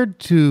 compared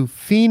to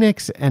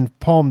Phoenix and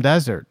Palm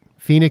Desert,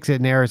 Phoenix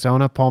in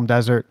Arizona, Palm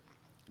Desert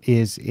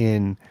is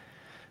in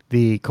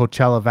the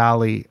Coachella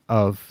Valley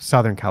of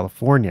Southern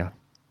California.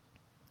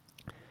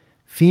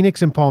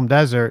 Phoenix and Palm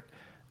Desert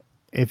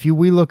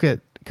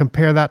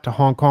compare that to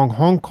Hong Kong,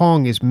 Hong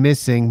Kong is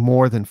missing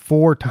more than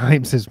 4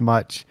 times as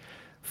much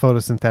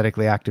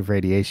photosynthetically active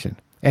radiation.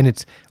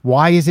 And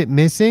why is it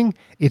missing?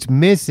 It's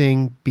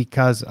missing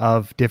because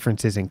of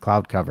differences in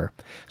cloud cover.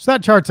 So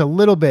that chart's a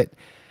little bit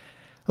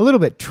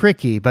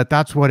tricky, but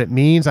that's what it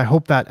means. I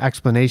hope that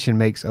explanation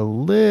makes a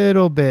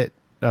little bit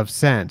of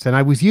sense. And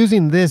I was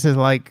using this as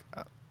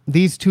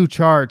these two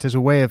charts as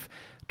a way of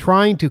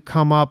trying to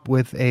come up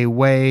with a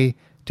way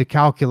to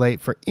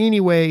calculate for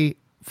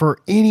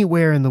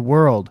anywhere in the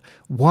world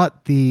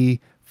what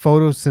the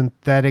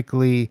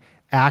photosynthetically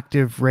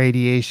active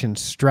radiation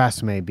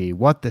stress may be,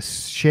 what the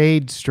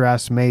shade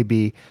stress may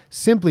be,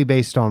 simply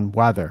based on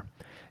weather.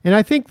 And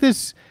I think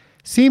this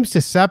seems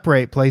to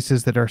separate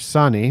places that are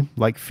sunny,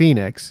 like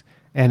Phoenix,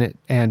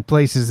 and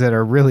places that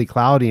are really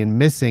cloudy and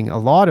missing a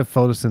lot of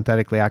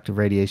photosynthetically active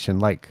radiation,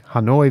 like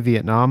Hanoi,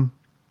 Vietnam,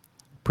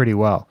 pretty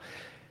well.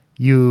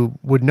 You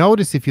would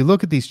notice if you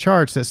look at these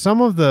charts that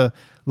some of the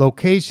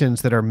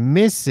locations that are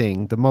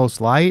missing the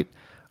most light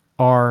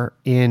are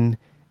in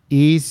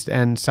East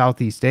and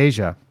Southeast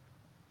Asia,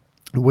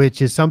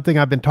 which is something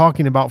I've been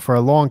talking about for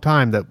a long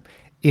time, that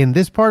in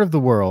this part of the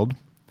world,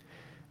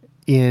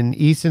 in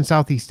East and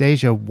Southeast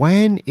Asia,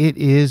 when it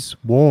is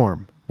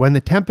warm, when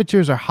the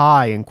temperatures are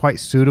high and quite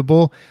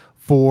suitable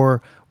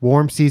for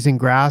warm season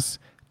grass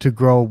to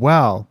grow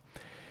well,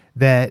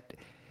 that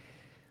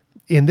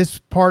in this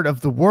part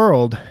of the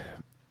world,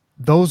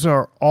 those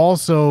are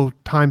also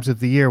times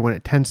of the year when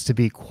it tends to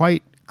be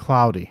quite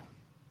cloudy.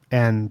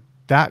 And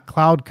that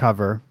cloud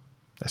cover,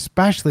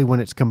 especially when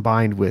it's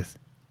combined with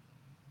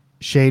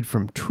shade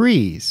from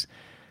trees,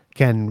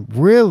 can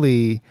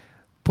really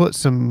put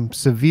some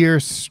severe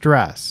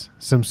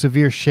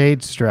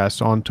shade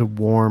stress onto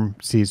warm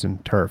season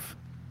turf.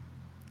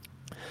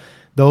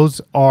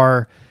 Those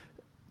are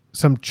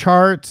some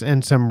charts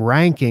and some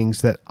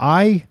rankings that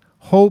I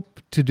hope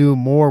to do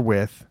more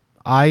with.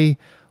 I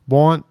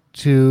want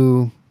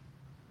to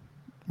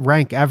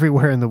rank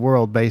everywhere in the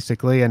world,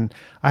 basically, and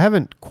I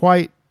haven't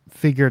quite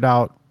figured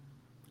out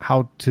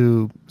how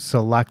to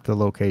select the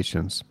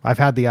locations. I've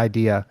had the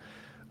idea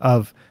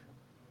of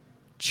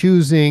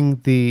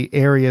choosing the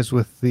areas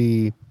with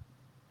the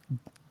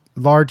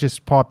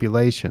largest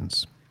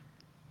populations,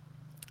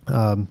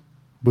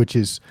 which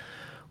is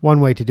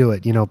one way to do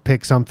it.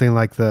 Pick something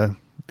like the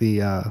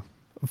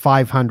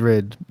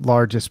 500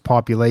 largest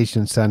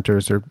population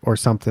centers or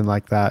something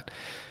like that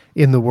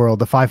in the world,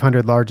 the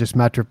 500 largest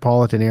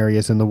metropolitan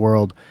areas in the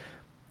world,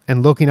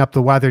 and looking up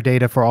the weather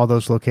data for all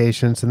those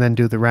locations and then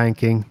do the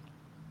ranking.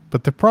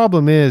 But the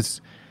problem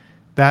is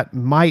that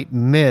might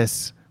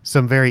miss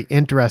some very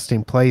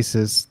interesting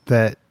places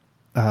that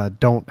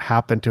don't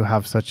happen to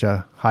have such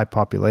a high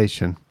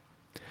population.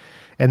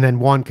 And then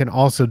one can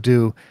also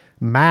do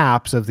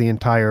maps of the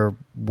entire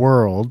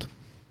world,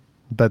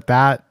 but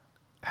that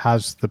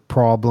has the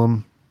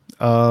problem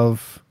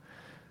of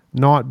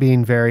not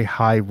being very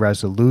high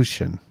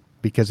resolution,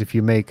 because if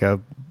you make a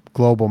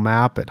global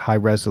map at high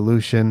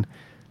resolution,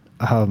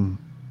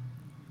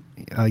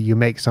 you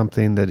make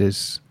something that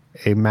is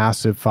a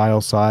massive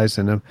file size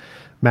and a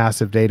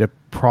massive data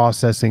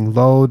processing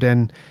load,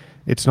 and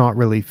it's not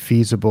really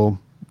feasible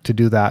to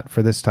do that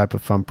for this type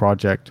of fun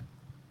project.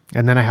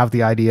 And then I have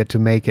the idea to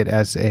make it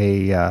as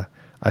a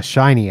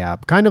Shiny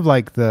app, kind of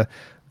like the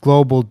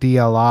global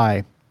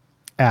DLI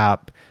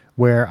app,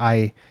 where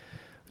I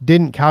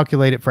didn't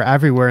calculate it for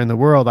everywhere in the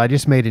world. I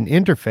just made an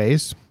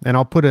interface, and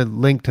I'll put a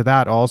link to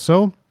that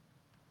also,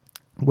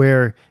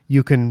 where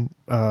you can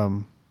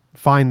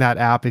find that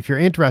app if you're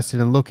interested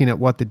in looking at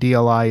what the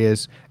DLI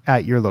is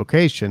at your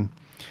location.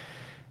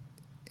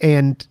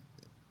 And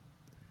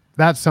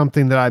that's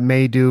something that I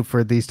may do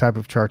for these type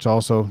of charts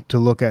also, to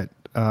look at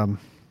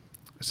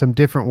some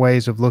different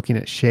ways of looking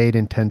at shade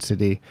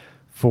intensity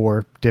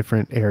for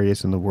different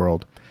areas in the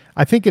world.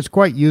 I think it's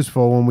quite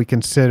useful when we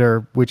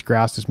consider which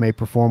grasses may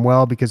perform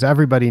well, because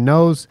everybody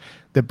knows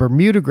that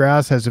Bermuda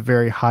grass has a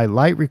very high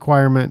light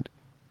requirement.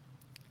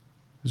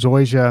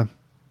 Zoysia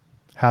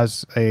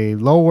has a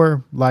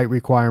lower light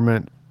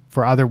requirement.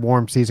 For other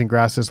warm season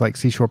grasses like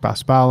seashore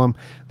paspalum,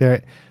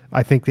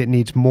 I think it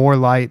needs more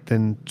light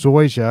than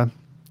Zoysia,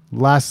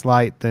 less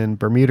light than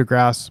Bermuda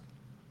grass.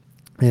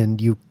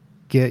 And you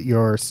get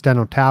your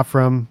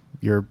stenotaphrem,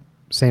 your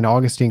St.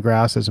 Augustine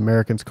grass, as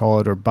Americans call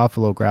it, or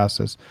buffalo grass,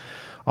 as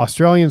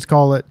Australians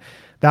call it.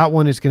 That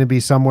one is going to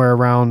be somewhere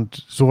around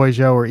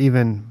Zoysia, or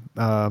even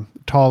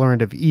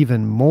tolerant of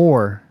even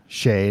more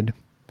shade.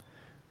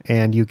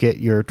 And you get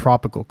your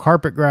tropical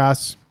carpet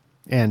grass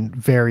and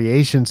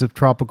variations of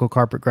tropical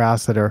carpet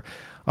grass that are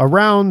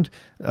around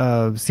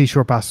around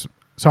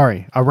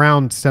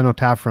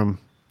stenotaphrem,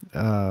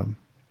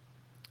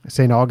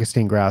 St.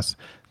 Augustine grass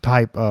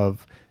type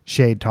of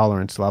shade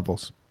tolerance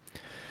levels.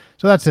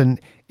 So that's an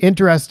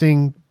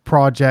interesting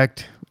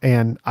project,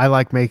 and I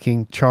like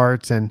making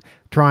charts and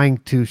trying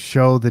to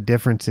show the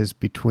differences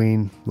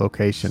between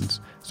locations.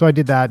 So I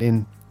did that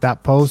in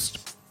that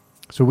post.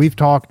 So we've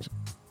talked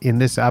in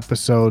this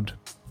episode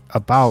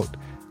about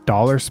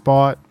dollar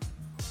spot,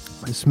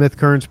 the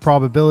Smith-Kearns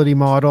probability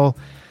model,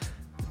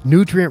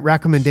 nutrient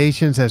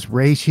recommendations as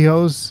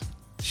ratios,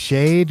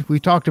 shade. We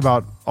talked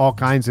about all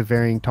kinds of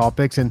varying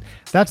topics, and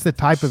that's the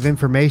type of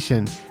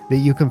information that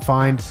you can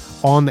find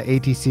on the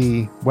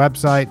ATC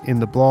website, in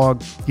the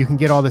blog. You can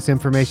get all this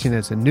information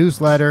as a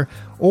newsletter,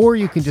 or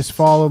you can just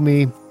follow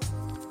me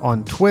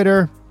on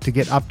Twitter to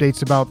get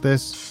updates about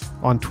this.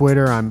 On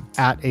Twitter, I'm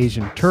at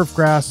Asian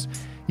Turfgrass.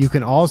 You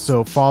can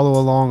also follow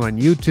along on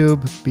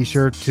YouTube. Be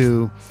sure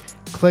to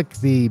click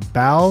the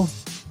bell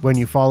when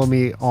you follow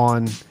me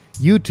on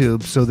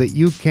YouTube so that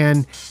you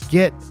can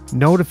get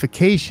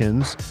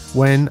notifications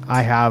when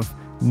I have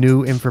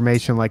new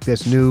information like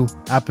this, new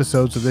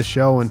episodes of this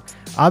show and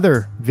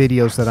other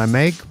videos that I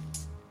make.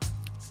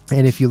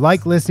 And if you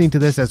like listening to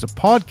this as a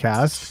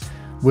podcast,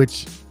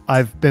 which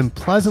I've been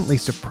pleasantly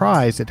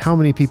surprised at how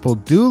many people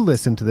do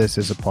listen to this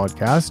as a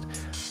podcast,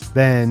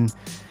 then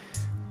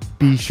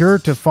be sure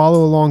to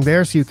follow along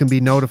there so you can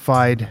be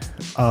notified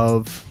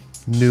of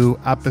new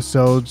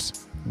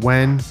episodes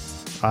when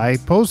I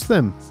post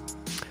them.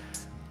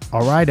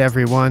 All right,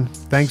 everyone.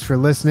 Thanks for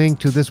listening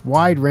to this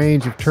wide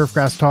range of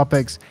turfgrass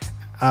topics.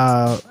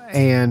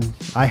 And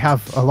I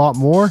have a lot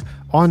more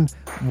on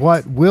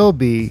what will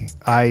be,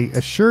 I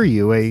assure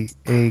you,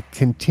 a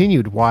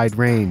continued wide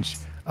range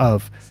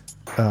of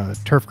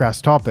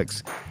turfgrass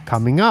topics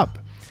coming up.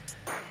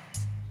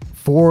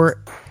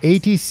 For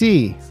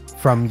ATC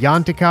from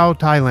Yantakao,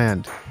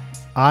 Thailand,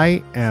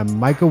 I am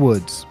Micah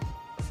Woods.